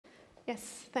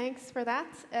Yes, thanks for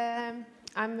that.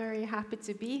 I'm very happy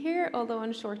to be here, although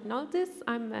on short notice.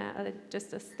 I'm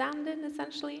just a stand-in,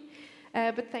 essentially.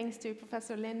 But thanks to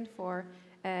Professor Lind for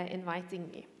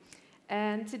inviting me.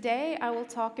 And today I will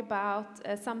talk about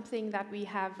something that we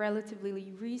have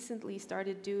relatively recently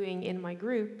started doing in my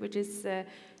group, which is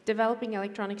developing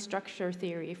electronic structure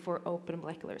theory for open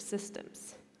molecular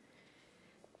systems.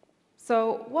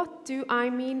 So what do I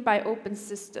mean by open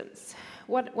systems?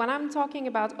 When I'm talking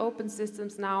about open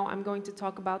systems now, I'm going to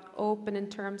talk about open in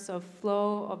terms of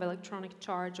flow of electronic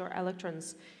charge or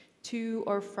electrons to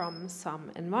or from some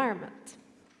environment.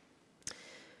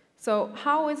 So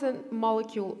how is a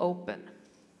molecule open?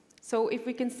 So if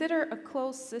we consider a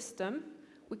closed system,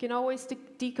 we can always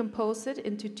decompose it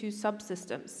into two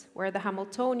subsystems, where the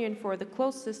Hamiltonian for the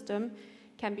closed system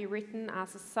can be written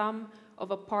as a sum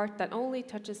of a part that only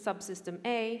touches subsystem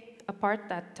A, a part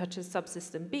that touches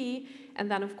subsystem B, and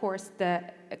then of course the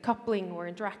coupling or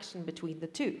interaction between the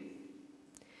two.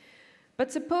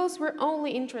 But suppose we're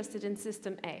only interested in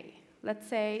system A. Let's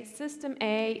say system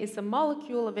A is a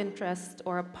molecule of interest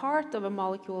or a part of a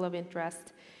molecule of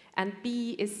interest, and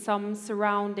B is some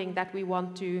surrounding that we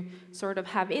want to sort of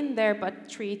have in there but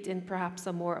treat in perhaps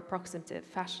a more approximative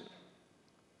fashion.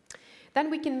 Then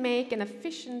we can make an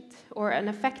efficient or an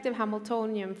effective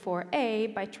Hamiltonian for A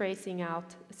by tracing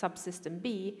out subsystem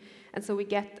B, and so we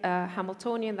get a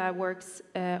Hamiltonian that works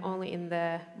only in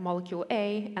the molecule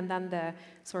A, and then the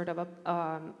sort of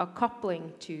a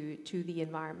coupling to the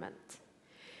environment.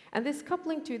 And this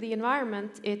coupling to the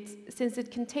environment, since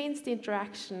it contains the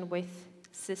interaction with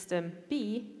system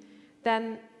B,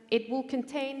 then it will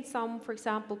contain some, for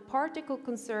example,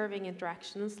 particle-conserving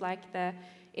interactions like the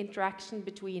interaction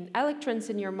between electrons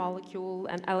in your molecule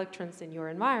and electrons in your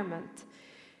environment.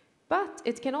 But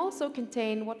it can also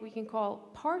contain what we can call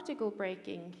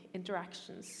particle-breaking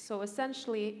interactions. So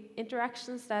essentially,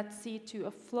 interactions that see to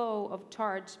a flow of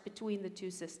charge between the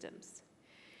two systems.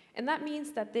 And that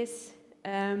means that this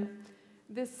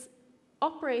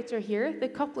operator here, the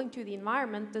coupling to the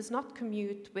environment, does not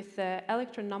commute with the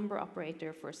electron number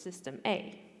operator for system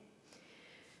A.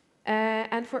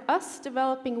 And for us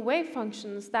developing wave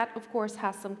functions, that of course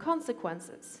has some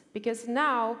consequences, because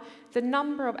now the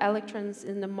number of electrons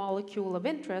in the molecule of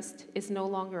interest is no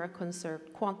longer a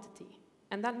conserved quantity.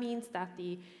 And that means that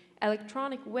the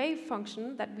electronic wave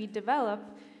function that we develop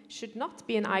should not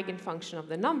be an eigenfunction of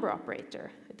the number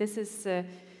operator. This is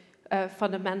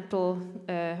fundamental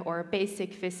or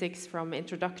basic physics from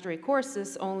introductory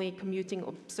courses. Only commuting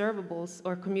observables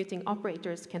or commuting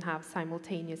operators can have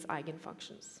simultaneous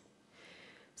eigenfunctions.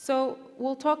 So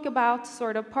we'll talk about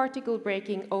sort of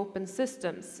particle-breaking open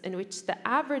systems in which the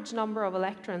average number of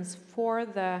electrons for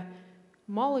the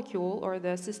molecule or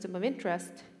the system of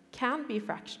interest can be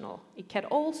fractional. It can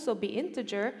also be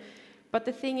integer, but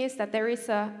the thing is that there is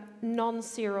a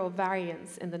non-zero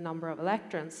variance in the number of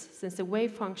electrons, since the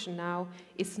wave function now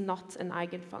is not an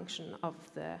eigenfunction of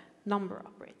the number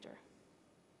operator.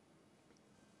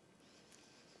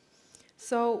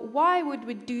 So why would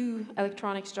we do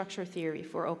electronic structure theory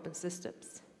for open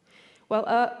systems? Well,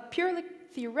 a purely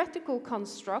theoretical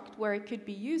construct where it could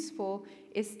be useful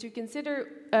is to consider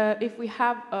if we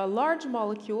have a large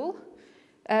molecule,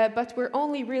 but we're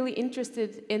only really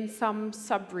interested in some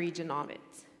subregion of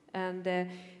it. And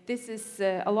this is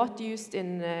a lot used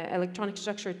in electronic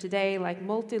structure today, like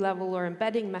multi-level or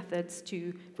embedding methods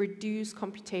to reduce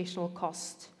computational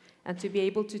cost and to be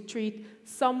able to treat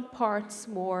some parts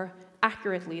more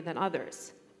accurately than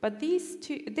others. But this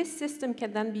system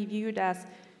can then be viewed as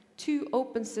two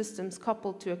open systems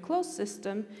coupled to a closed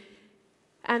system,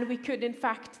 and we could in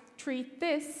fact treat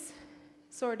this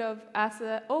sort of as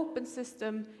an open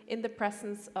system in the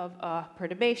presence of a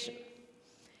perturbation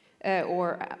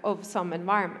or of some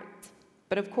environment.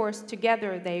 But of course,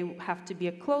 together they have to be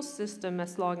a closed system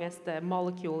as long as the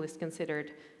molecule is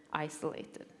considered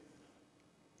isolated.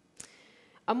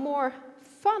 A more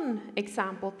fun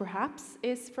example, perhaps,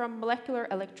 is from molecular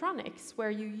electronics,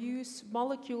 where you use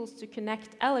molecules to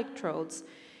connect electrodes,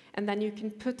 and then you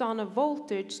can put on a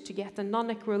voltage to get a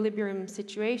non-equilibrium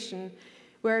situation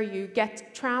where you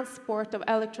get transport of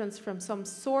electrons from some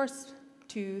source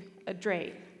to a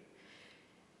drain.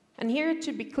 And here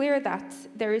to be clear that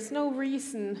there is no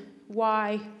reason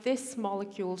why this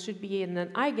molecule should be in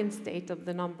an eigenstate of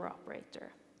the number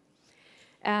operator.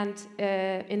 And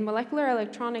in molecular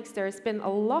electronics, there has been a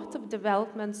lot of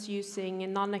developments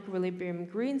using non-equilibrium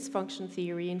Green's function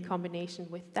theory in combination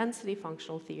with density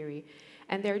functional theory.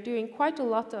 And they're doing quite a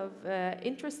lot of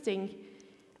interesting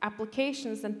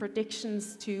applications and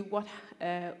predictions to what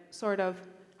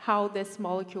how this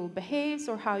molecule behaves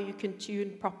or how you can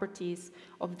tune properties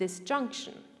of this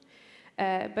junction.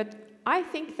 But I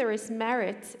think there is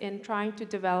merit in trying to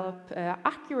develop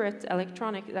accurate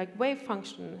electronic, like wave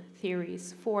function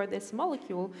theories for this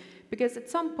molecule, because at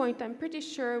some point I'm pretty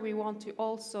sure we want to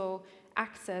also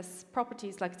access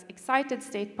properties like excited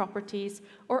state properties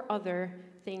or other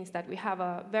things that we have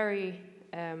a very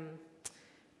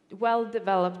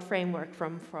well-developed framework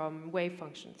from wave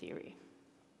function theory.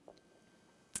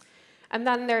 And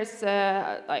then there's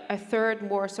like a third,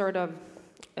 more sort of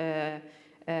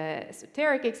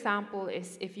esoteric example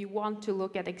is if you want to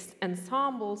look at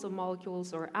ensembles of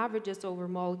molecules or averages over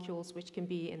molecules, which can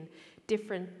be in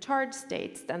different charge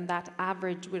states, then that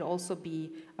average would also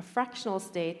be a fractional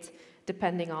state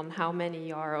depending on how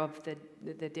many are of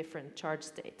the different charge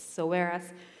states. So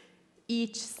whereas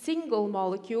each single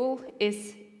molecule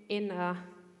is in a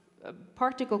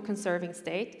particle conserving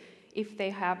state, if they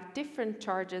have different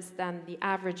charges, then the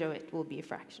average of it will be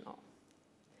fractional.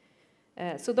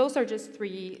 So those are just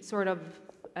three sort of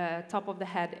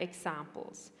top-of-the-head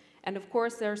examples. And of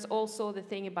course, there's also the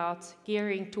thing about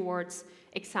gearing towards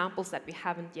examples that we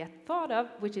haven't yet thought of,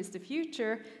 which is the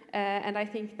future. And I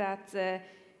think that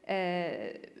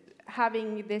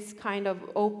having this kind of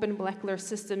open molecular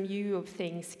system view of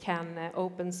things can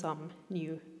open some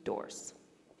new doors.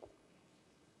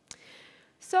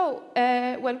 So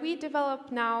when we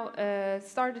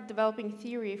started developing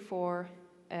theory for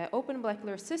open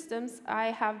molecular systems, I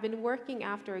have been working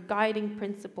after a guiding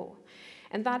principle,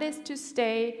 and that is to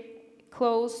stay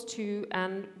close to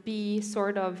and be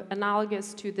sort of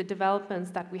analogous to the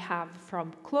developments that we have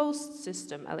from closed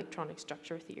system electronic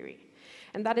structure theory.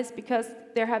 And that is because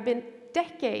there have been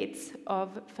decades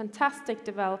of fantastic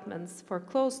developments for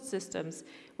closed systems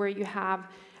where you have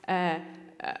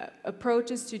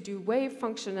approaches to do wave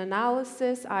function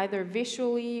analysis, either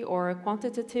visually or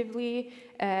quantitatively.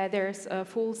 There's a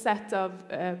full set of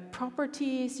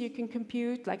properties you can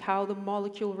compute, like how the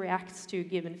molecule reacts to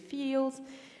given fields.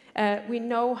 We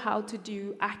know how to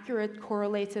do accurate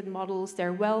correlated models.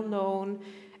 They're well known.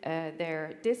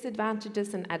 Their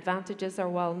disadvantages and advantages are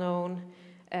well known.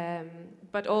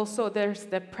 But also there's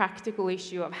the practical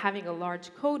issue of having a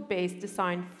large code base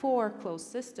designed for closed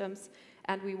systems,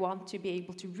 and we want to be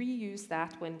able to reuse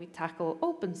that when we tackle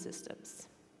open systems.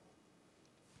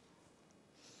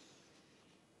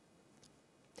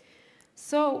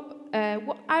 So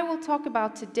what I will talk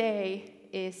about today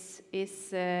is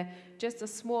just a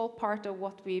small part of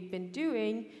what we've been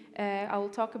doing. I will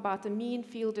talk about the mean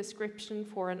field description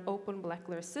for an open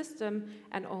molecular system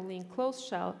and only in closed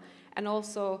shell, and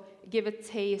also give a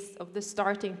taste of the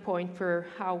starting point for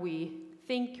how we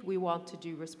think we want to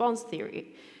do response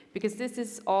theory. Because this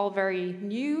is all very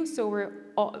new, so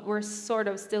we're sort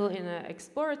of still in an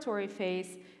exploratory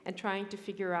phase and trying to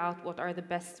figure out what are the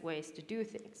best ways to do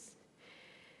things.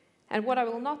 And what I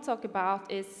will not talk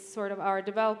about is sort of our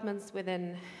developments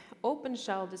within open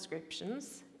shell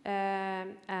descriptions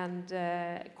and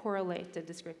correlated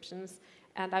descriptions.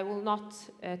 And I will not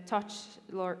touch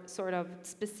sort of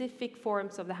specific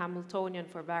forms of the Hamiltonian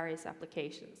for various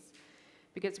applications.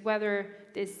 Because whether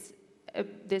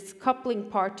this coupling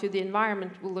part to the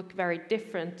environment will look very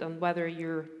different on whether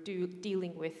you're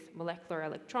dealing with molecular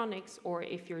electronics or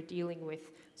if you're dealing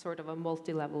with sort of a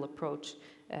multi-level approach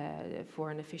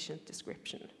for an efficient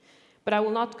description. But I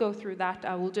will not go through that.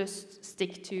 I will just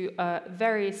stick to a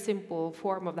very simple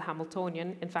form of the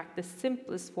Hamiltonian, in fact, the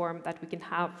simplest form that we can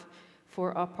have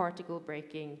for a particle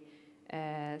breaking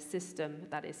system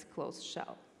that is closed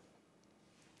shell.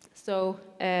 So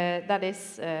that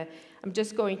is, I'm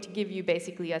just going to give you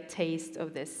basically a taste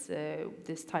of this,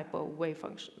 this type of wave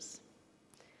functions.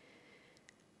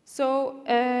 So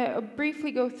I'll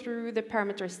briefly go through the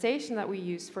parameterization that we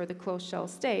use for the closed shell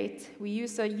state. We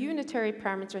use a unitary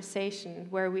parameterization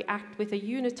where we act with a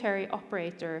unitary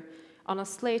operator on a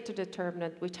Slater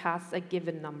determinant which has a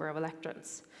given number of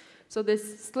electrons. So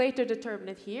this Slater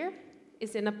determinant here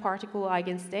is in a particle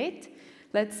eigenstate.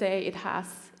 Let's say it has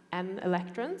n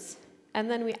electrons,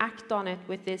 and then we act on it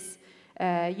with this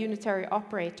unitary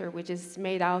operator, which is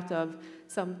made out of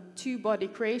some two-body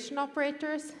creation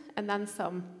operators and then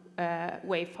some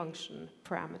wave function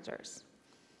parameters.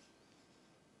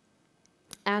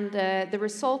 And the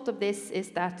result of this is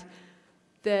that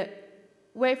the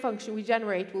wave function we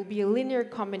generate will be a linear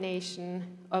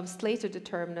combination of Slater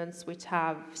determinants which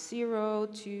have 0,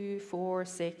 2, 4,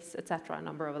 6, etc.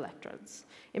 number of electrons.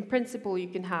 In principle, you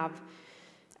can have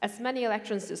as many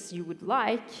electrons as you would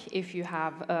like. If you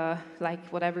have, like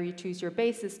whatever you choose your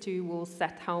basis to, will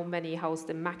set how's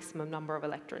the maximum number of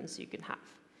electrons you can have.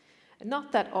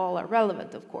 Not that all are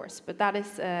relevant, of course, but that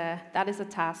is a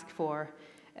task for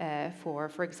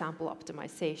example,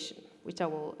 optimization, which I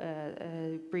will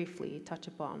briefly touch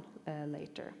upon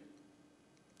later.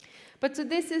 But so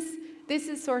this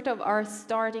is sort of our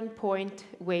starting point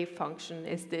wave function,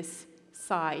 is this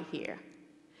psi here.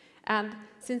 And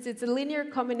since it's a linear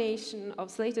combination of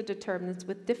slated determinants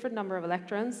with different number of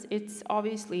electrons, it's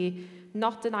obviously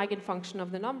not an eigenfunction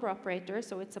of the number operator,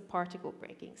 so it's a particle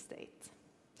breaking state.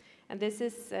 And this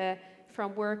is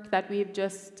from work that we've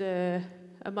just a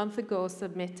month ago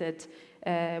submitted,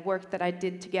 work that I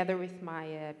did together with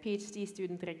my PhD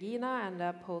student Regina and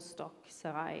a postdoc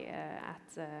Sarai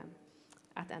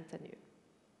at NTNU.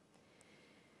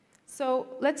 So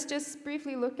let's just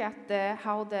briefly look at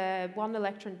how the one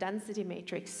electron density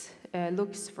matrix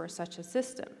looks for such a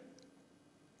system.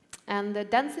 And the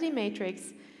density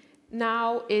matrix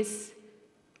now is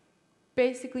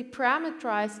basically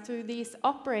parameterized through these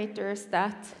operators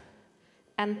that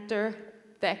enter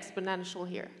the exponential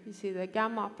here. You see the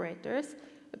gamma operators,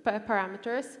 the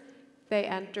parameters, they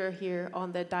enter here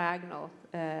on the diagonal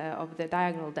of the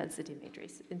diagonal density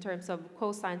matrix in terms of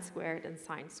cosine squared and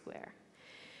sine squared.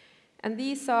 And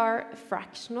these are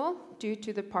fractional due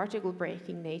to the particle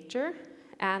breaking nature,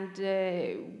 and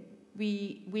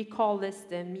we call this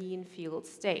the mean field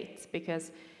state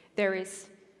because there is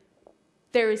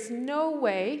no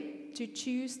way to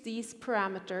choose these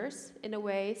parameters in a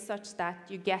way such that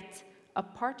you get a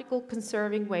particle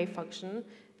conserving wave function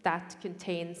that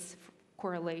contains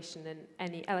correlation in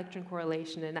any electron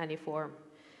correlation in any form.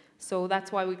 So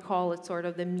that's why we call it sort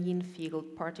of the mean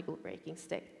field particle breaking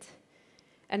state.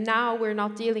 And now we're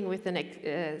not dealing with an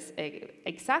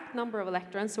exact number of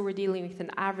electrons, so we're dealing with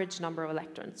an average number of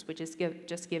electrons, which is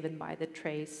just given by the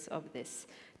trace of this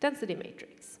density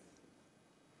matrix.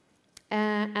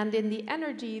 And in the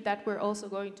energy that we're also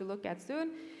going to look at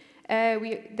soon,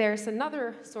 there's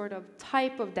another sort of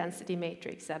type of density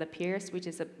matrix that appears, which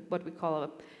is what we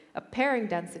call a pairing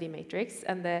density matrix.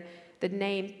 And the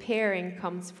name pairing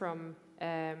comes from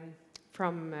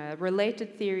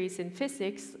related theories in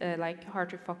physics, like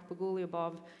Hartree-Fock,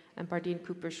 Bogoliubov, and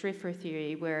Bardeen-Cooper-Schrieffer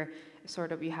theory, where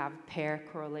sort of you have pair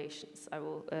correlations. I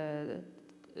will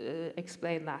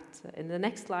explain that in the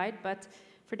next slide, but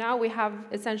for now we have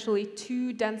essentially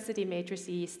two density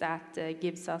matrices that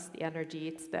gives us the energy.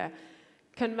 It's the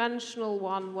conventional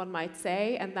one might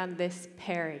say, and then this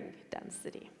pairing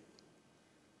density.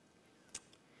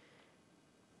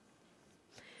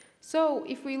 So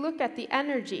if we look at the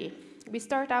energy, we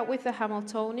start out with the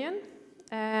Hamiltonian.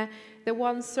 The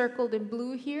one circled in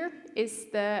blue here is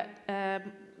the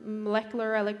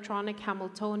molecular electronic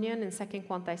Hamiltonian in second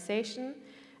quantization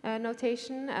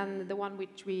notation, and the one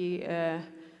which we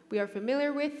are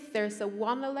familiar with. There's a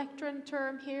one electron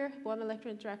term here, one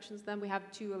electron interactions, then we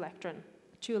have two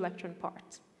electron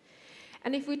parts.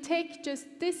 And if we take just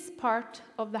this part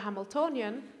of the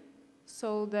Hamiltonian,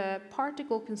 so the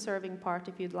particle conserving part,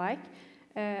 if you'd like,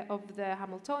 of the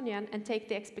Hamiltonian, and take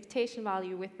the expectation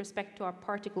value with respect to our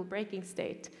particle breaking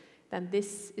state, then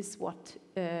this is what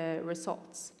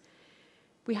results.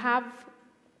 We have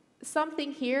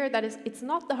something here that is, it's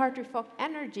not the Hartree-Fock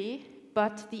energy,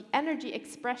 but the energy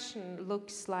expression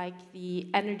looks like the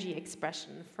energy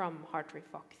expression from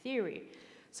Hartree-Fock theory.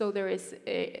 So there is,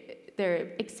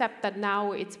 except that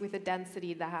now it's with a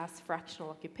density that has fractional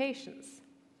occupations.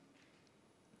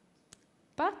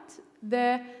 But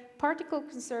the particle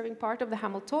conserving part of the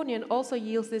Hamiltonian also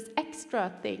yields this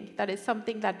extra thing that is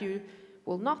something that you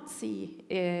will not see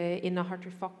in a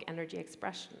Hartree-Fock energy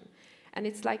expression. And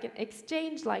it's like an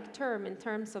exchange-like term in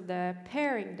terms of the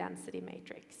pairing density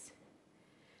matrix.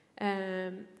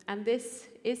 And this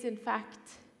is in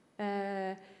fact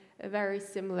very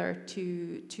similar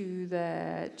to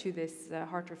this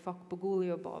Hartree-Fock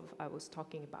Bogoliubov I was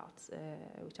talking about,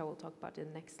 which I will talk about in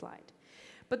the next slide.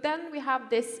 But then we have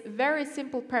this very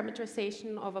simple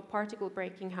parameterization of a particle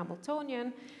breaking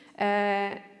Hamiltonian,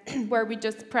 where we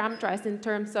just parameterize in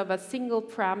terms of a single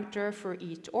parameter for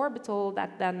each orbital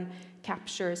that then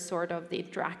captures sort of the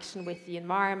interaction with the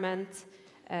environment,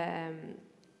 and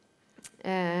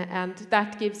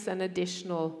that gives an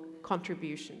additional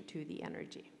contribution to the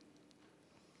energy.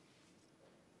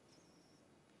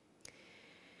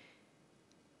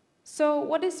 So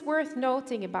what is worth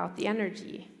noting about the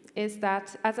energy is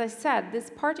that, as I said,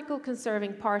 this particle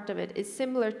conserving part of it is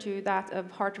similar to that of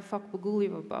Hartree-Fock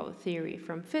Bogoliubov theory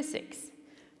from physics.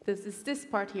 This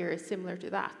part here is similar to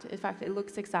that. In fact, it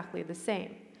looks exactly the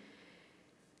same.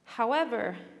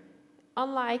 However,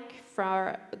 unlike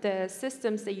for the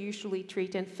systems they usually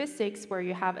treat in physics, where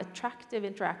you have attractive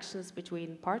interactions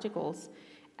between particles,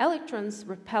 electrons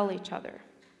repel each other.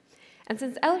 And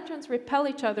since electrons repel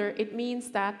each other, it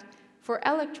means that for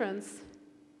electrons,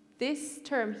 this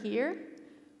term here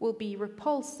will be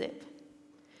repulsive.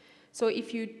 So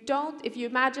if you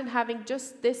imagine having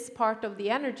just this part of the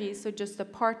energy, so just a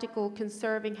particle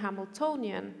conserving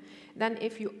Hamiltonian, then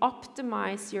if you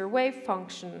optimize your wave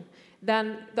function,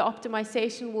 then the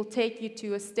optimization will take you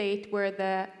to a state where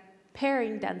the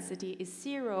pairing density is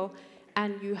 0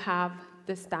 and you have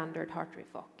the standard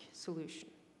Hartree-Fock solution.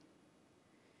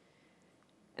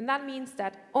 And that means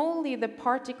that only the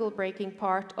particle breaking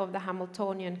part of the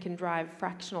Hamiltonian can drive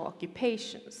fractional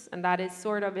occupations. And that is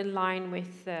sort of in line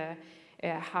with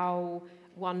how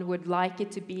one would like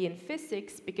it to be in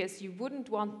physics, because you wouldn't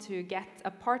want to get a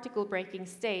particle breaking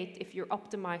state if you're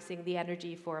optimizing the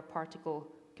energy for a particle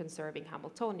conserving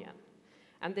Hamiltonian.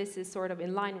 And this is sort of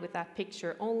in line with that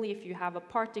picture. Only if you have a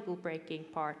particle breaking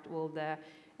part will the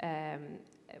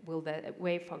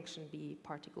wave function be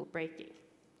particle breaking.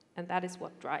 And that is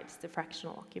what drives the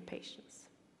fractional occupations.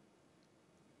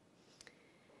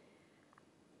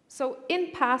 So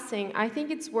in passing, I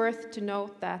think it's worth to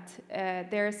note that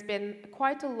there's been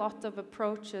quite a lot of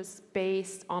approaches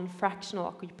based on fractional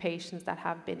occupations that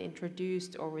have been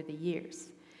introduced over the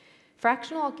years.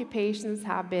 Fractional occupations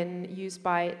have been used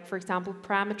by, for example,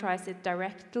 parameterize it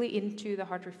directly into the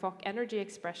Hartree-Fock energy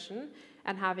expression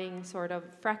and having sort of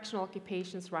fractional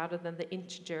occupations rather than the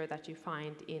integer that you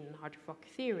find in Hartree-Fock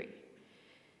theory.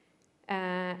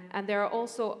 And there are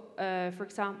also, for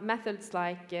example, methods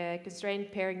like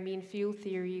constrained pairing mean field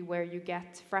theory, where you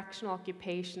get fractional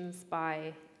occupations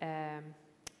by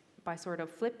sort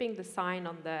of flipping the sign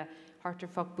on the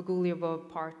Hartree-Fock-Bogoliubov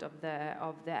part of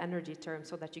the energy term,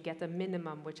 so that you get a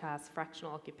minimum which has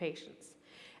fractional occupations.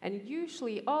 And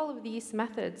usually all of these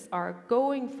methods are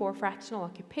going for fractional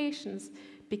occupations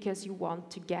because you want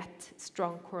to get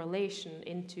strong correlation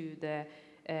into the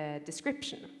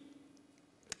description.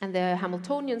 And the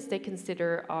Hamiltonians they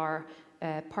consider are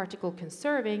particle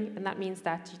conserving, and that means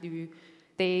that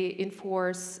they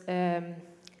enforce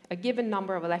a given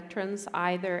number of electrons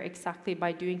either exactly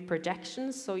by doing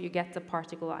projections, so you get the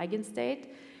particle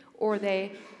eigenstate, or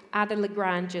they add a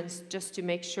Lagrangians just to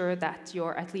make sure that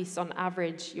at least on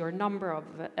average, your number of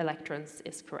electrons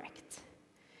is correct.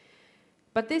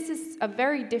 But this is a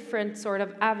very different sort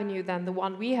of avenue than the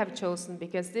one we have chosen,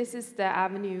 because this is the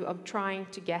avenue of trying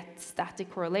to get static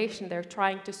correlation. They're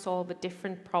trying to solve a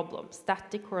different problem,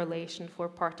 static correlation for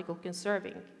particle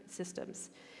conserving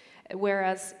systems.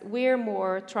 Whereas we're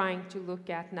more trying to look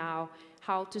at now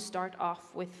how to start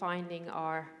off with finding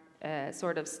our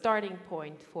sort of starting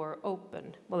point for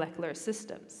open molecular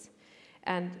systems.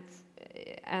 And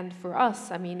for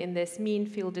us, I mean, in this mean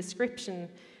field description,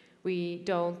 we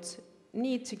don't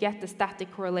need to get the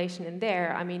static correlation in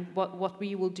there. I mean, what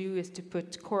we will do is to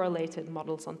put correlated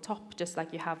models on top, just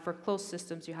like you have for closed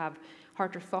systems. You have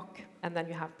Hartree-Fock, and then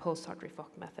you have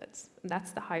post-Hartree-Fock methods. And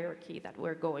that's the hierarchy that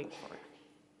we're going for.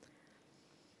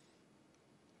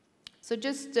 So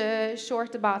just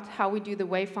short about how we do the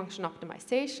wave function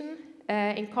optimization.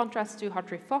 In contrast to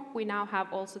Hartree-Fock, we now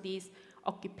have also these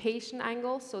occupation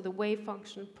angles, so the wave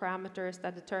function parameters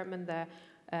that determine the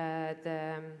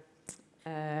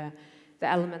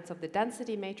elements of the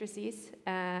density matrices.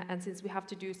 And since we have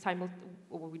to do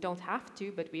we don't have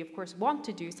to, but we of course want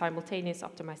to do simultaneous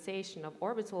optimization of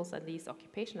orbitals and these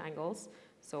occupation angles,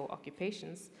 so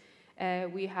occupations,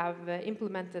 we have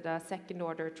implemented a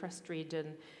second-order trust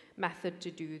region method to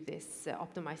do this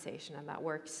optimization, and that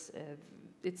works.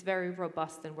 It's very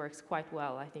robust and works quite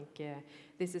well. I think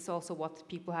this is also what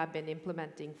people have been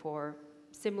implementing for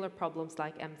similar problems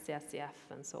like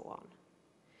MCSCF and so on.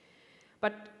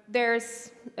 But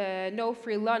there's no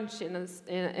free lunch in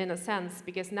a sense,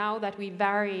 because now that we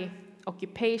vary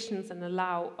occupations and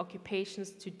allow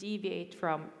occupations to deviate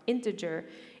from integer,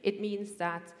 it means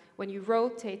that when you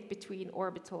rotate between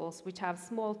orbitals which have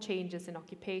small changes in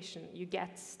occupation, you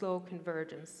get slow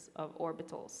convergence of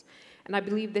orbitals. And I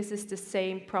believe this is the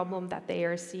same problem that they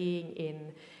are seeing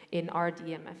in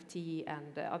RDMFT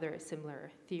and other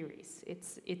similar theories.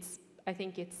 I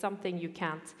think it's something you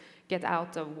can't get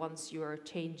out of once you're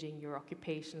changing your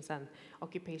occupations, and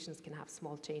occupations can have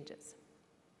small changes.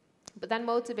 But that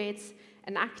motivates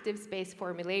an active space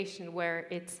formulation, where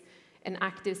it's an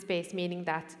active space, meaning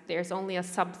that there's only a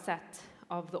subset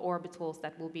of the orbitals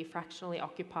that will be fractionally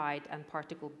occupied and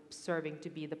particle serving to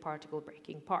be the particle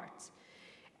breaking parts.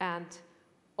 And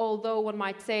although one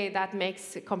might say that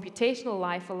makes computational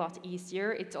life a lot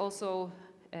easier, it's also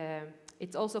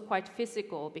quite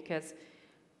physical, because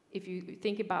if you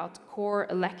think about core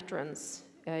electrons,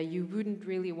 you wouldn't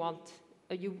really want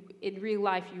in real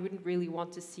life, you wouldn't really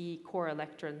want to see core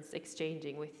electrons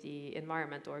exchanging with the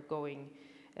environment or going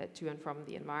to and from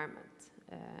the environment.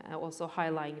 Also,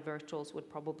 high-lying virtuals would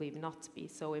probably not be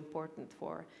so important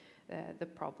for the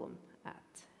problem at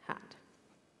hand.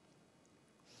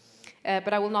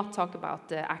 But I will not talk about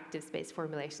the active space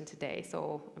formulation today,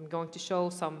 so I'm going to show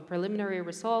some preliminary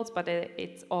results, but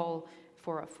it's all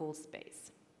for a full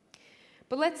space.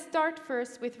 But let's start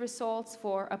first with results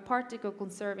for a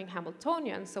particle-conserving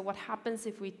Hamiltonian. So what happens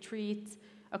if we treat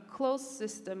a closed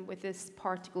system with this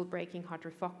particle-breaking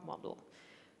Hartree-Fock model?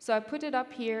 So I put it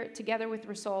up here together with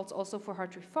results also for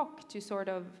Hartree-Fock to sort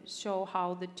of show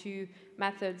how the two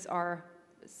methods are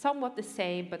somewhat the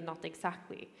same, but not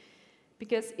exactly.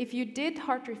 Because if you did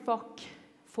Hartree-Fock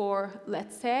for,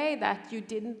 let's say, that you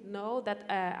didn't know that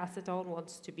acetone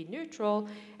wants to be neutral,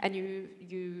 and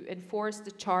you enforce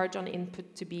the charge on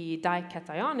input to be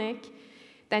dicationic,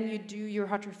 then you do your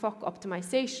Hartree-Fock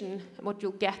optimization, and what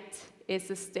you'll get is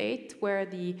a state where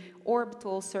the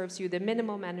orbital serves you the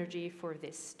minimum energy for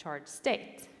this charged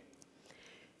state.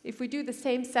 If we do the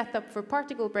same setup for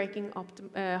particle breaking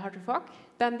Hartree-Fock,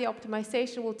 then the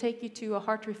optimization will take you to a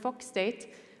Hartree-Fock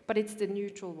state, but it's the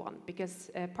neutral one,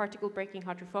 because particle breaking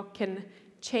Hartree-Fock can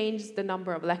change the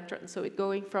number of electrons. So it's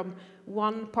going from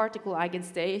one particle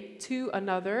eigenstate to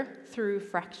another through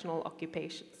fractional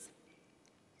occupations.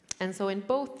 And so in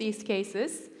both these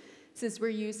cases, since we're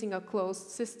using a closed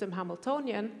system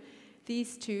Hamiltonian,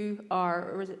 these two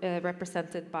are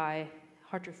represented by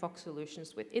Hartree-Fock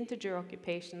solutions with integer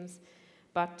occupations,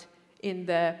 but in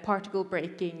the particle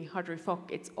breaking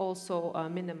Hartree-Fock, it's also a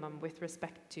minimum with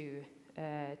respect to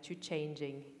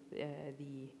changing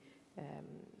the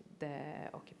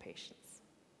occupations.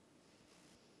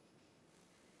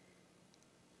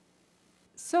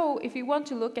 So if you want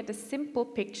to look at a simple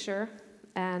picture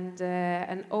and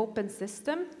an open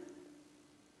system,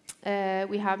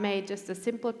 we have made just a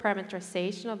simple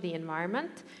parameterization of the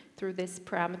environment through this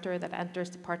parameter that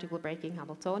enters the particle breaking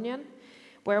Hamiltonian,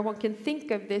 where one can think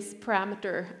of this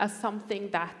parameter as something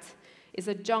that is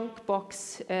a junk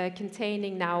box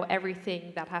containing now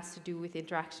everything that has to do with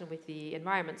interaction with the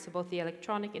environment. So both the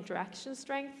electronic interaction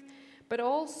strength, but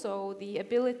also the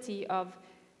ability of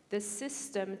the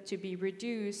system to be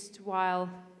reduced while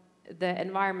the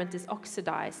environment is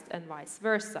oxidized and vice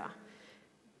versa.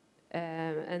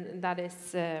 And that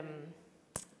is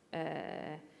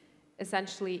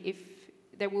essentially if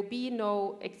there will be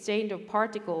no exchange of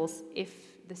particles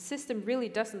if the system really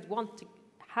doesn't want to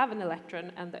have an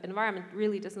electron and the environment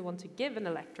really doesn't want to give an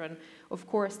electron. Of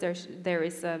course, there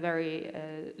is a very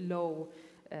low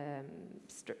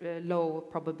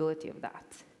probability of that.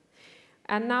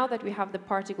 And now that we have the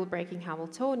particle breaking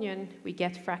Hamiltonian, we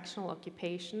get fractional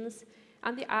occupations,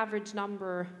 and the average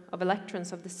number of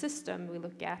electrons of the system we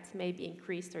look at may be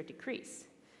increased or decreased.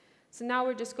 So now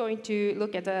we're just going to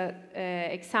look at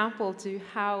an example to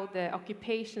how the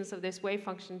occupations of this wave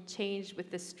function change with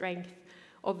the strength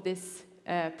of this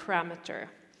parameter.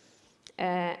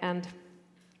 And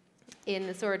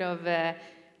in sort of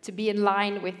to be in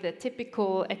line with the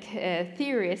typical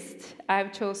theorist,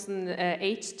 I've chosen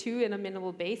H2 in a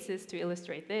minimal basis to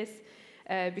illustrate this,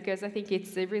 because I think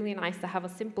it's really nice to have a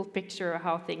simple picture of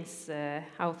how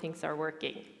things are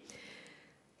working.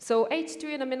 So H2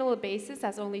 in a minimal basis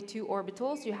has only two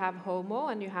orbitals. You have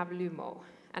HOMO and you have LUMO.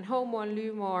 And HOMO and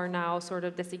LUMO are now sort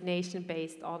of designation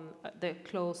based on the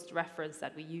closed reference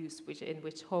that we use, in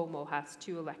which HOMO has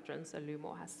 2 electrons and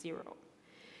LUMO has 0.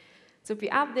 So if we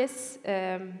add this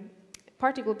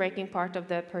particle breaking part of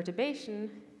the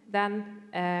perturbation, then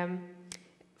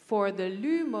for the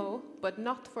LUMO, but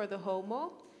not for the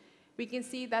HOMO, we can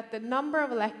see that the number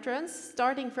of electrons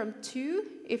starting from 2,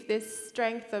 if this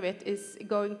strength of it is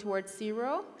going towards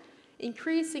 0,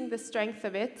 increasing the strength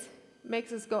of it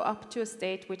makes us go up to a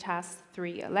state which has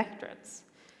 3 electrons.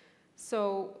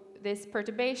 So this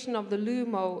perturbation of the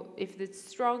LUMO, if it's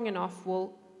strong enough,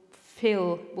 will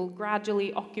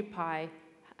gradually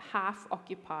half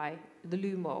occupy the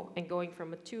LUMO, and going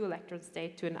from a 2-electron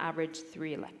state to an average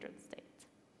 3-electron state.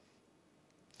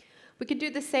 We could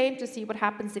do the same to see what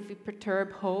happens if we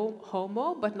perturb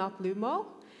HOMO but not LUMO.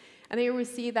 And here we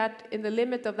see that in the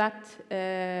limit of that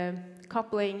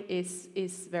coupling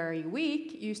is very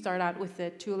weak. You start out with a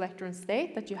 2-electron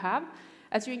state that you have.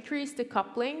 As you increase the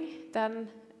coupling, then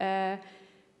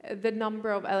the number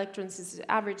of electrons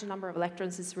average number of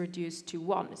electrons is reduced to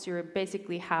 1. So you're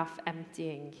basically half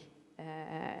emptying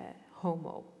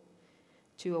HOMO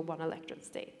to a 1-electron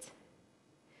state.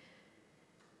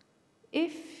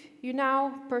 If you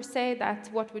now per se that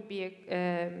what would be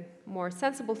a more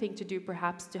sensible thing to do,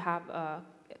 perhaps to have a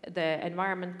the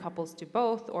environment couples to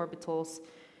both orbitals,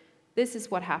 this is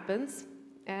what happens,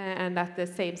 and at the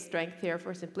same strength here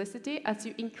for simplicity. As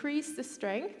you increase the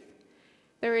strength,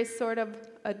 there is sort of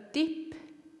a dip,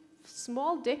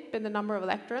 small dip in the number of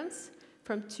electrons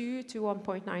from 2 to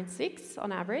 1.96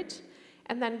 on average,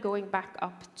 and then going back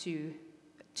up to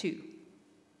 2.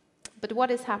 But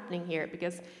what is happening here?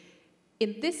 Because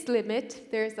in this limit,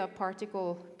 there is a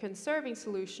particle conserving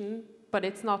solution, but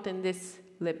it's not in this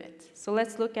limit. So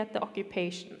let's look at the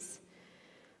occupations.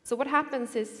 So what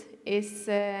happens is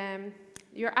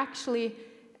you're actually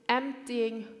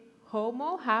emptying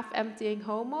HOMO, half emptying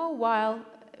HOMO, while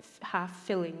half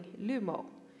filling LUMO.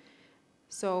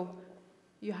 So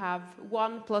you have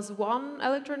 1 plus 1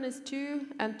 electron is 2,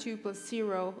 and 2 plus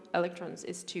 0 electrons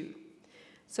is 2.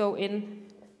 So in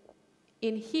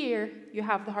here, you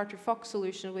have the Hartree-Fock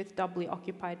solution with doubly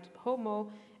occupied HOMO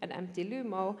and empty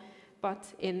LUMO, but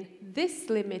in this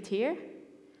limit here,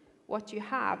 what you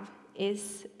have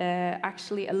is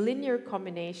actually a linear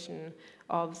combination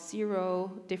of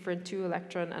 0, different 2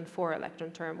 electron and 4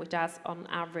 electron term, which has on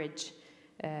average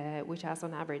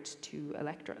 2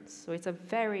 electrons. So it's a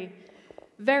very,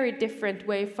 very different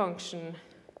wave function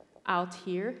out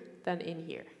here than in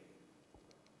here.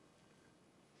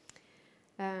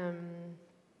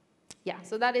 Yeah,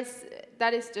 so that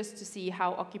is just to see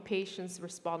how occupations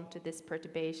respond to this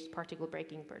perturbation, particle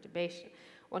breaking perturbation.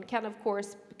 One can, of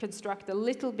course, construct a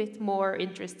little bit more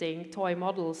interesting toy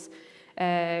models,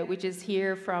 which is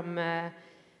here from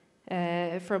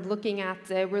looking at,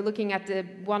 we're looking at the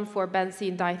one for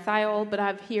benzene dithiol, but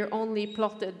I've here only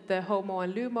plotted the HOMO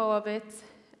and LUMO of it,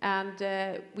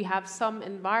 and we have some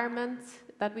environment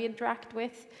that we interact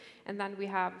with, and then we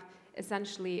have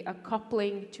essentially a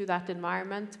coupling to that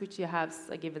environment, which you have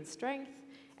a given strength,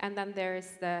 and then there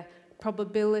is the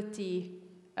probability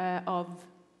of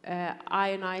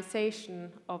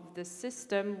ionization of the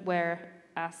system,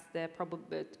 whereas the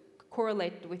probability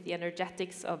correlated with the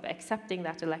energetics of accepting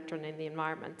that electron in the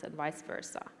environment and vice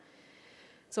versa.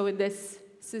 So in this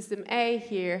system A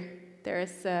here, there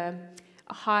is a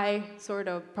high sort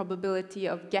of probability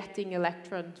of getting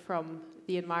electron from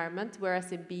the environment,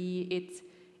 whereas in B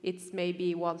it's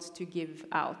maybe wants to give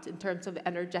out in terms of the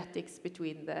energetics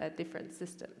between the different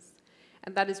systems.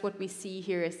 And that is what we see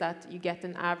here, is that you get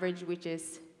an average which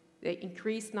is the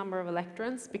increased number of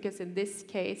electrons, because in this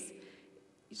case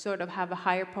you sort of have a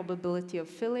higher probability of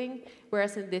filling,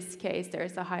 whereas in this case there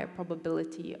is a higher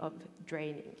probability of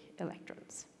draining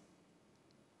electrons.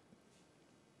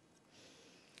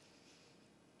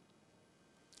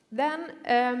 Then,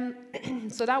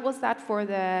 so that was that for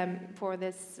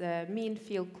this mean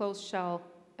field closed shell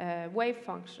wave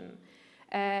function.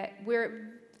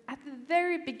 We're at the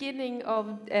very beginning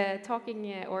of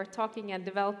talking and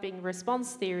developing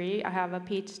response theory. I have a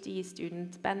PhD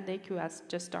student, Bendik, who has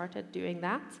just started doing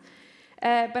that.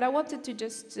 But I wanted to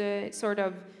just sort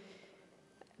of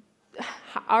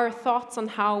our thoughts on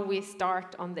how we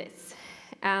start on this.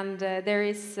 And there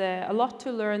is a lot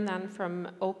to learn then from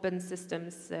open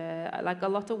systems. Like a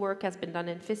lot of work has been done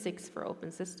in physics for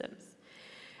open systems.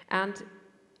 And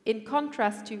in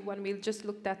contrast to when we just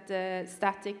looked at the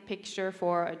static picture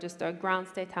for just a ground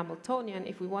state Hamiltonian,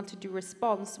 if we want to do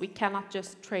response, we cannot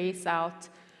just trace out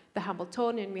the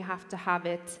Hamiltonian, we have to have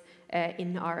it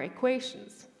in our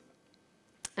equations.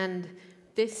 And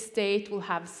this state will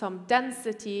have some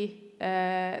density,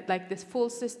 like this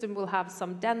full system will have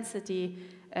some density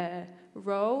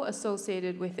rho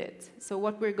associated with it. So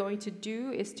what we're going to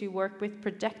do is to work with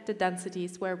projected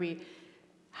densities, where we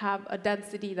have a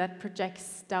density that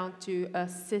projects down to a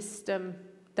system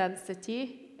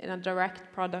density in a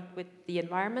direct product with the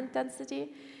environment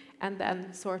density, and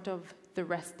then sort of the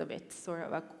rest of it, sort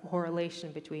of a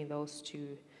correlation between those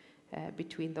two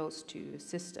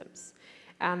systems.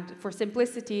 And for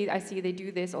simplicity, I see they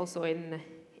do this also in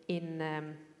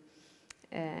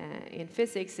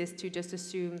physics, is to just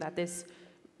assume that this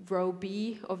rho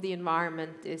b of the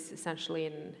environment is essentially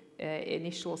an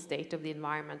initial state of the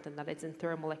environment, and that it's in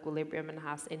thermal equilibrium and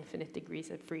has infinite degrees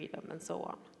of freedom, and so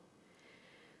on.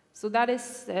 So that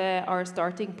is our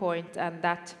starting point, and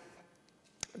that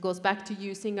goes back to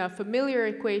using a familiar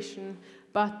equation,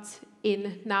 but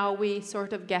now we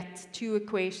sort of get two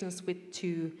equations with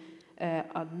two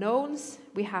unknowns.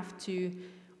 We have to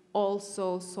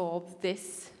also solve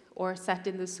this, or set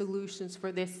in the solutions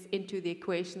for this into the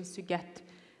equations to get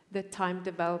the time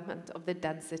development of the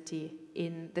density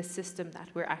in the system that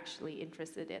we're actually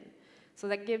interested in. So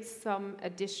that gives some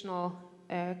additional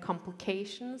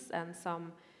complications and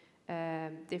some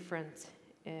different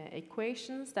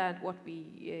equations than what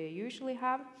we usually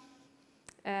have.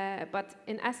 But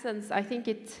in essence, I think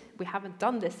we haven't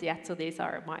done this yet, so these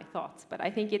are my thoughts, but I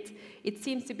think it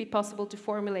seems to be possible to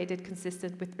formulate it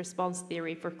consistent with response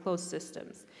theory for closed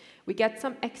systems. We get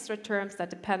some extra terms that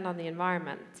depend on the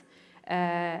environment,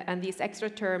 and these extra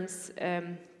terms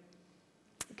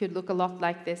could look a lot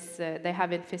like this. They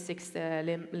have in physics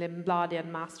Lambdadian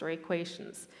master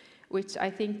equations, which I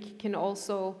think can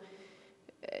also,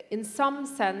 in some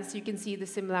sense, you can see the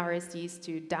similarities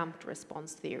to damped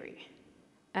response theory.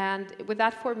 And with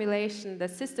that formulation, the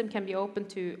system can be open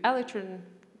to electron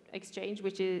exchange,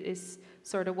 which is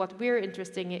sort of what we're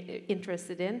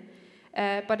interested in,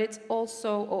 but it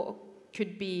also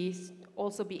could be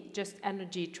just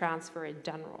energy transfer in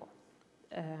general.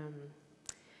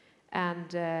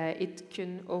 And it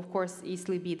can, of course,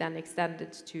 easily be then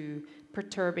extended to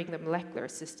perturbing the molecular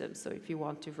system. So if you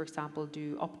want to, for example,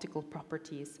 do optical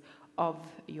properties of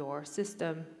your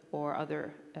system or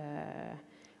other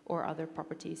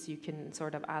properties, you can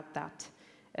sort of add that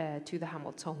to the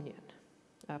Hamiltonian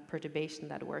perturbation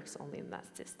that works only in that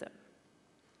system.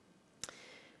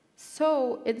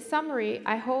 So, in summary,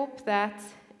 I hope that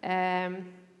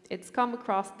it's come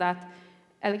across that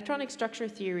electronic structure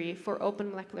theory for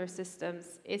open molecular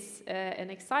systems is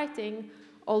an exciting,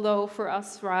 although for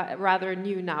us rather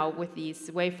new now with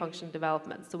these wave function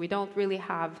developments. So we don't really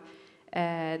have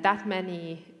that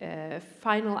many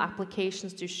final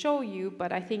applications to show you,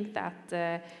 but I think that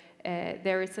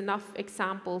there is enough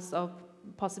examples of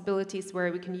possibilities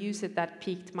where we can use it that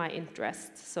piqued my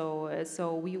interest.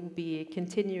 So we will be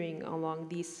continuing along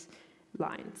these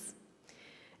lines.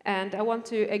 And I want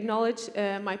to acknowledge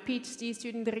my PhD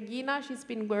student Regina. She's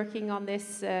been working on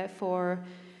this for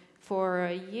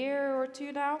a year or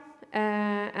two now,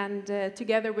 and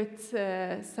together with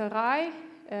Sarai,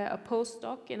 a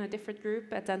postdoc in a different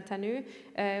group at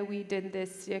NTNU, we did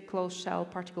this closed shell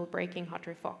particle breaking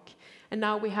Hartree-Fock. And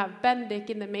now we have Bendik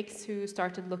in the mix, who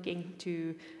started looking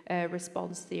to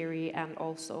response theory and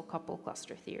also couple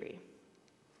cluster theory.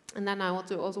 And then I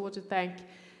also want to thank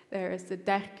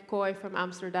Dirk Kooi from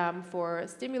Amsterdam for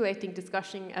stimulating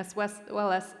discussion, as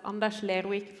well as Anders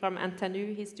Lervik from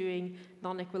NTNU. He's doing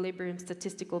non-equilibrium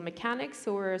statistical mechanics,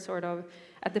 so we're sort of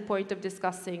at the point of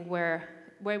discussing where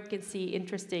we can see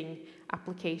interesting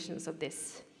applications of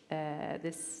this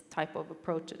type of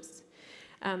approaches.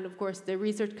 And of course, the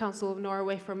Research Council of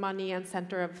Norway for Money and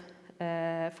Center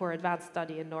for Advanced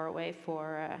Study in Norway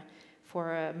for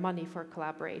money for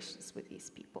collaborations with these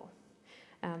people.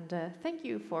 And thank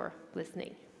you for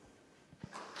listening.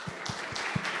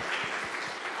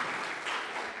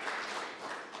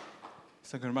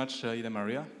 Thank you very much, Ida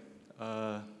Maria.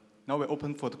 Now we're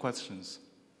open for the questions.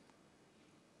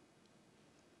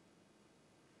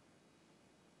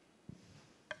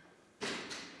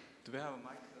 Do we have a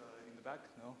mic in the back?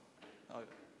 No? Oh,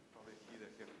 probably either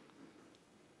here.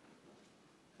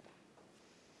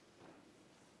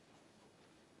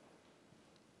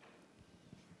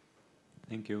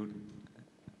 Thank you.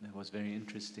 That was very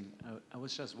interesting. I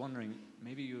was just wondering,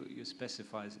 maybe you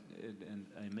specified it and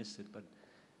I missed it, but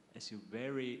as you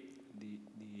vary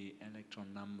the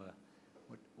electron number,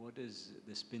 what is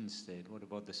the spin state? What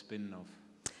about the spin of?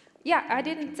 Yeah, I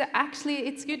didn't actually.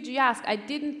 It's good you ask. I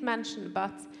didn't mention,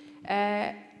 but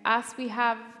as we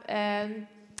have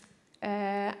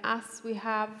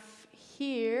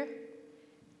here.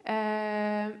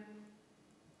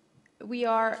 We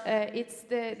are, it's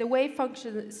the wave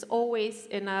function is always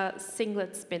in a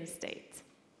singlet spin state.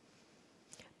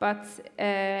 But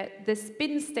the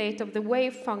spin state of the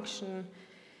wave function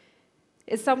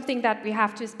is something that we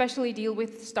have to especially deal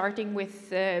with, starting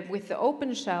with the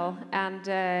open shell,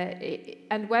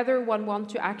 and whether one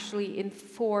wants to actually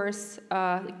enforce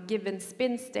a given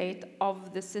spin state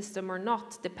of the system or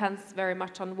not depends very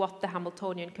much on what the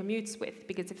Hamiltonian commutes with.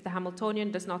 Because if the Hamiltonian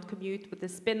does not commute with the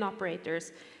spin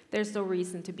operators, there's no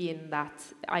reason to be in that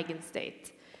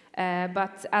eigenstate.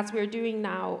 But as we're doing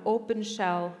now open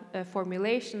shell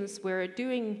formulations, we're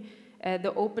doing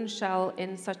the open shell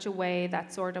in such a way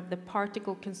that sort of the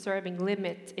particle conserving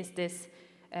limit is this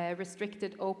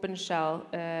restricted open shell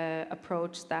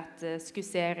approach that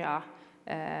Scuseria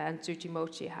and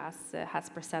Tsuchimochi has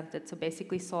presented. So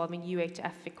basically solving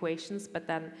UHF equations, but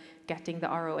then getting the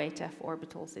ROHF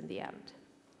orbitals in the end.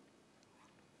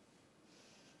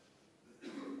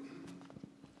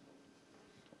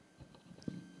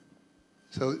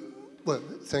 So, well,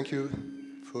 thank you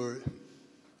for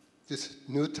this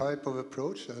new type of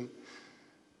approach. And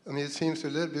I mean, it seems a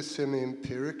little bit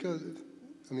semi-empirical.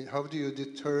 I mean, how do you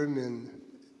determine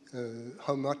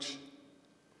how much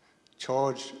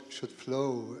charge should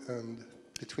flow and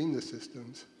between the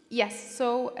systems? Yes,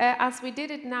 so as we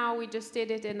did it now, we just did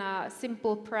it in a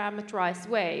simple parameterized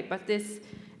way, but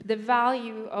the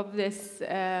value of this,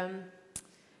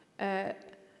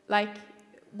 like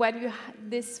when you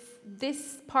this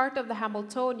part of the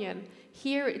Hamiltonian,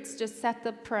 here it's just set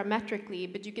up parametrically,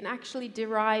 but you can actually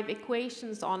derive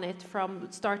equations on it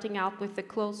from starting out with the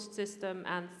closed system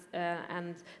and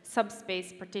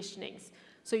subspace partitionings.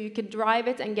 So you can derive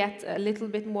it and get a little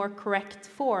bit more correct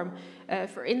form.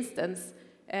 For instance,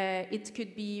 it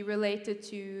could be related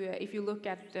to if you look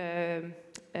at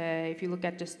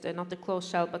just not the closed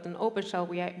shell but an open shell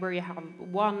where you have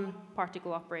one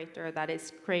particle operator that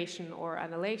is creation or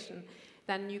annihilation,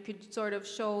 then you could sort of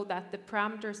show that the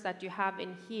parameters that you have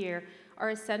in here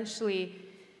are essentially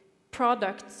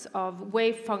products of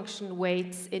wave function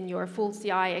weights in your full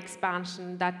CI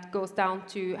expansion that goes down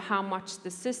to how much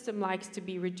the system likes to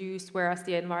be reduced, whereas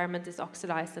the environment is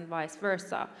oxidized and vice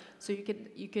versa. So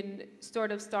you can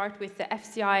sort of start with the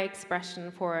FCI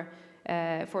expression for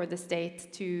the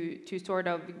state to sort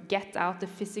of get out the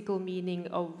physical meaning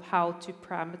of how to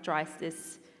parameterize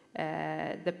this,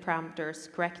 the parameters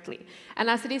correctly. And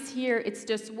as it is here, it's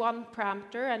just one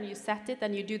parameter and you set it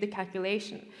and you do the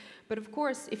calculation. But of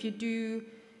course, if you do,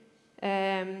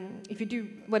 when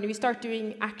we start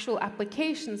doing actual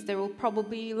applications, there will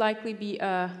probably likely be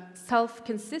a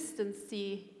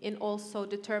self-consistency in also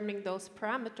determining those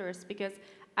parameters, because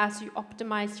as you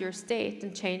optimize your state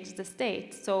and change the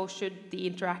state, so should the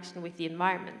interaction with the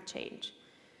environment change.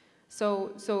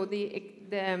 So the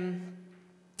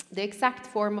exact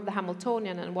form of the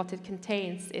Hamiltonian and what it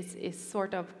contains is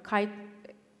sort of quite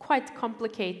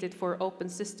complicated for open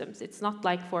systems. It's not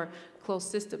like for closed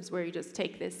systems where you just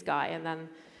take this guy and then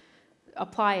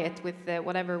apply it with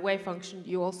whatever wave function.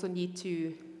 You also need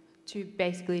to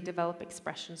basically develop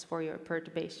expressions for your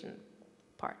perturbation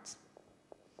parts.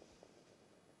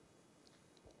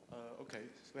 Okay,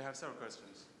 so we have several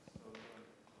questions.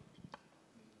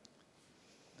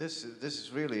 This is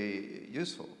really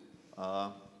useful.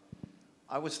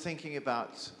 I was thinking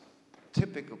about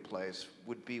typical place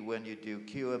would be when you do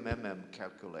QMMM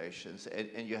calculations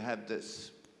and you have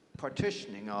this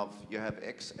partitioning of, you have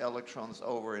X electrons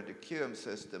over in the QM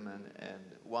system and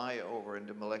Y over in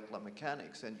the molecular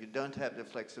mechanics, and you don't have the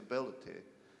flexibility.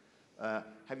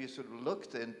 Have you sort of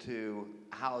looked into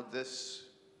how this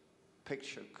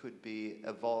picture could be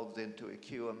evolved into a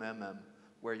QMMM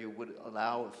where you would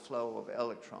allow a flow of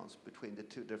electrons between the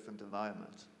two different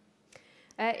environments?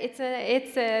 It's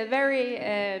a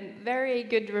very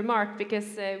good remark,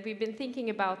 because we've been thinking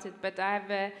about it, but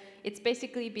it's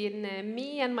basically been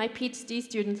me and my PhD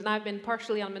students, and I've been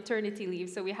partially on maternity leave,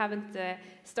 so we haven't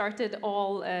started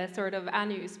all sort of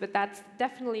annus, but that's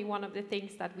definitely one of the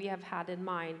things that we have had in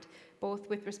mind, both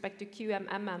with respect to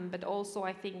QMMM, but also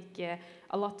I think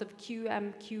a lot of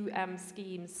QM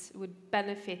schemes would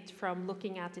benefit from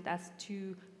looking at it as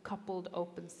two coupled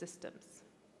open systems.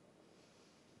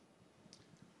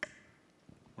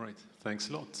 Right, thanks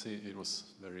a lot. It was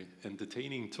a very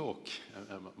entertaining talk,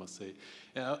 I must say.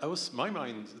 My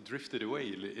mind drifted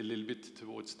away a little bit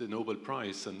towards the Nobel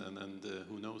Prize, and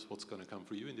who knows what's going to come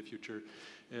for you in the future.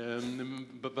 And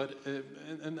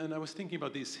I was thinking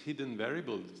about these hidden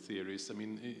variable theories. I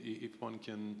mean, if one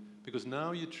can, because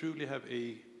now you truly have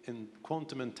a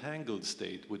quantum entangled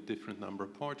state with different number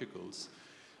of particles,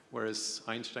 whereas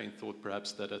Einstein thought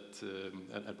perhaps that at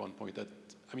one point that,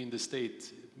 I mean, the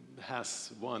state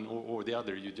has one or the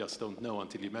other, you just don't know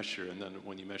until you measure, and then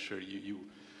when you measure, you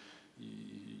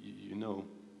know.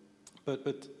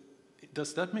 But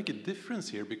does that make a difference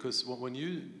here? Because when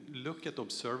you look at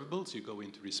observables, you go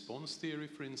into response theory,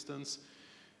 for instance.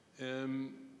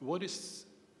 What is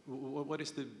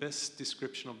the best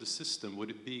description of the system?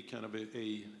 Would it be kind of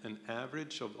an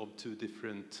average of two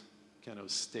different kind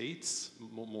of states,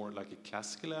 more like a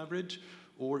classical average?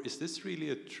 Or is this really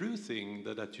a true thing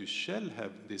that you shall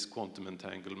have this quantum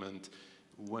entanglement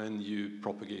when you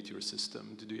propagate your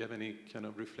system? Do you have any kind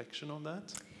of reflection on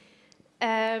that?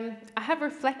 I have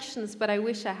reflections, but I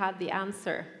wish I had the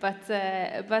answer. But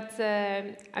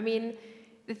I mean,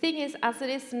 the thing is, as it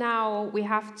is now, we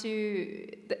have to,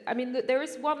 I mean, there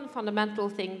is one fundamental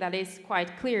thing that is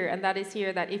quite clear, and that is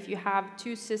here that if you have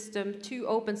two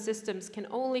open systems can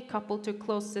only couple to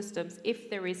closed systems if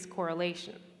there is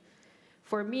correlation.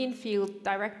 For mean field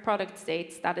direct product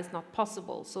states, that is not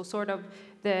possible. So sort of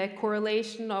the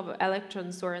correlation of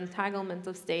electrons or entanglement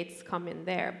of states come in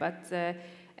there. But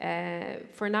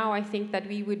for now, I think that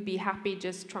we would be happy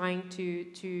just trying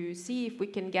to see if we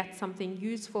can get something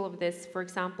useful of this. For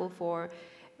example, for,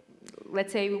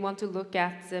 let's say we want to look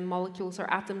at molecules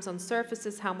or atoms on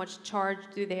surfaces, how much charge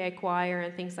do they acquire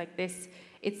and things like this.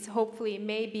 it's hopefully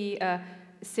maybe a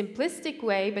simplistic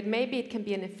way, but maybe it can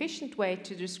be an efficient way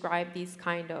to describe these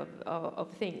kind of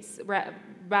things,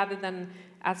 rather than,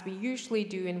 as we usually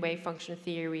do in wave function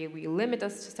theory, we limit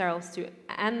ourselves to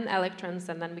n electrons,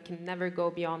 and then we can never go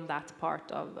beyond that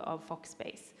part of Fock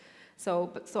space.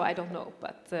 So I don't know,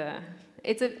 but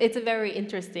it's a very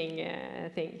interesting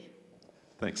thing.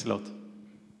 Thanks a lot.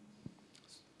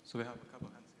 So we have a couple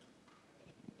hands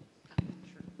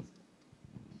here. Sure.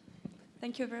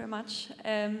 Thank you very much.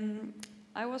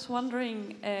 I was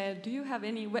wondering, do you have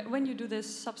any, when you do this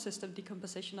subsystem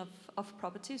decomposition of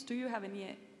properties, do you have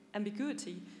any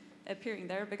ambiguity appearing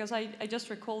there? Because I just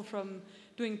recall from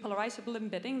doing polarizable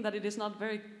embedding that it is not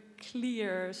very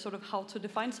clear sort of how to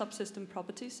define subsystem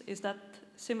properties. Is that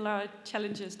similar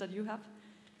challenges that you have?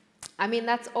 I mean,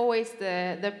 that's always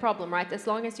the problem, right? As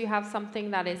long as you have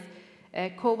something that is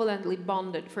covalently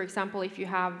bonded. For example, if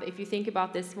you think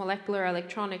about this molecular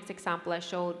electronics example I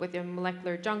showed with your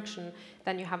molecular junction,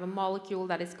 then you have a molecule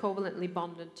that is covalently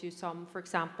bonded to some, for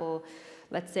example,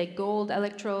 let's say gold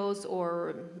electrodes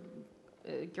or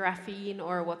graphene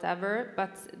or whatever.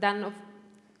 But then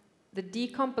the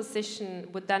decomposition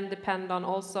would then depend on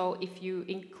also if you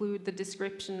include the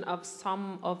description of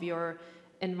some of your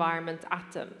environment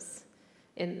atoms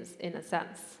in a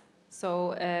sense.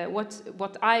 So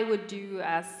what I would do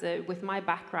as with my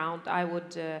background, I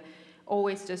would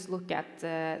always just look at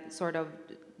sort of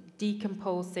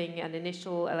decomposing an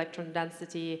initial electron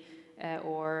density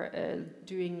or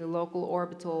doing local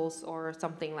orbitals or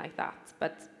something like that.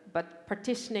 But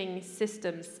partitioning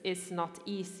systems is not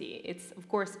easy. It's of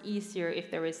course easier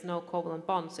if there is no covalent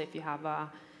bond. So if you have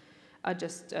a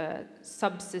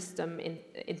subsystem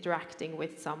interacting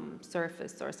with some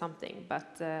surface or something,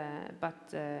 but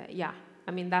yeah,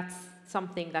 I mean that's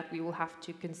something that we will have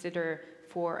to consider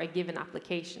for a given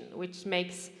application, which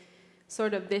makes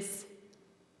sort of this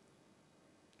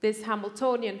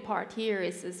Hamiltonian part here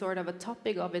is a sort of a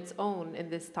topic of its own in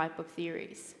this type of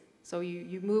theories. So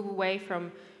you move away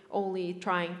from only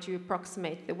trying to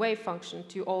approximate the wave function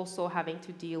to also having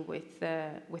to deal with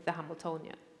the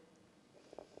Hamiltonian.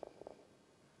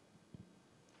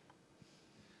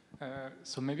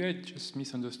 So maybe I just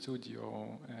misunderstood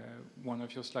one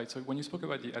of your slides. So when you spoke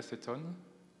about the acetone,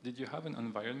 did you have an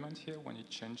environment here when it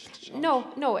changed charge?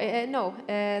 No.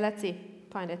 Let's see,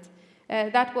 find it.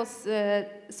 That was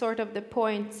sort of the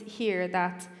point here,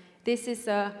 that this is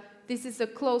a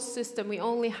closed system. We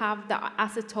only have the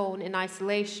acetone in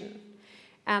isolation,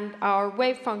 and our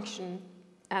wave function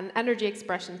and energy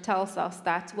expression tells us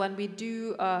that when we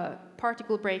do a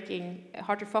particle breaking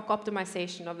Hartree-Fock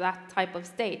optimization of that type of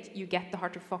state, you get the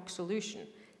Hartree-Fock solution,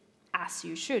 as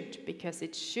you should, because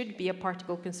it should be a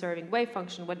particle conserving wave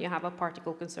function when you have a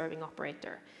particle conserving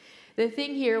operator. The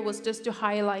thing here was just to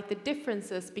highlight the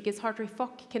differences, because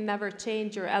Hartree-Fock can never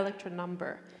change your electron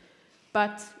number,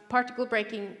 but particle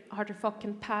breaking Hartree-Fock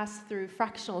can pass through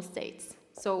fractional states.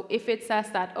 So if it says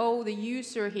that, oh, the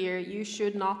user here, you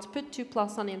should not put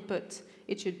 2+ on input,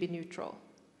 it should be neutral.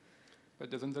 But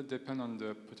doesn't that depend on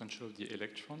the potential of the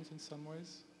electrons in some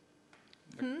ways?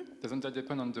 Like, doesn't that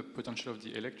depend on the potential of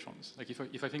the electrons? Like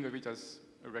if I think of it as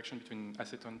a reaction between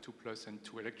acetone 2+ and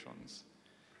 2 electrons,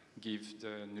 give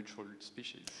the neutral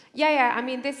species. Yeah. I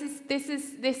mean, this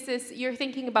is. You're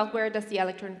thinking about where does the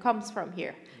electron comes from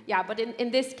here. Yeah, but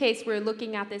in this case, we're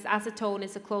looking at this acetone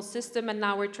is a closed system, and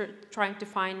now we're trying to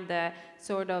find the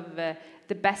sort of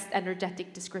the best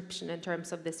energetic description in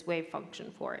terms of this wave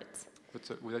function for it.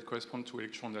 But would that correspond to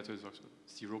electron that is also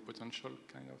zero potential,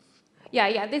 kind of?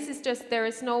 Yeah. This is just, there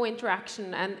is no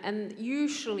interaction, and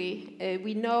usually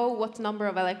we know what number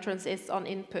of electrons is on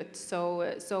input.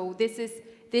 So this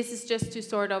is just to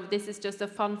sort of, this is just a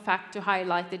fun fact to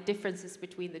highlight the differences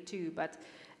between the two, but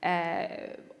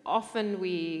often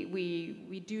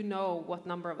we do know what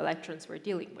number of electrons we're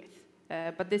dealing with.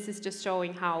 But this is just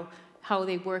showing how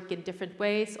they work in different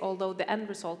ways, although the end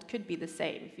result could be the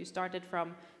same. If you started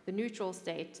from the neutral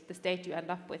state, the state you end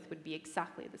up with would be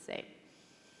exactly the same.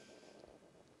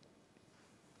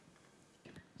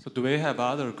 So do we have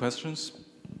other questions?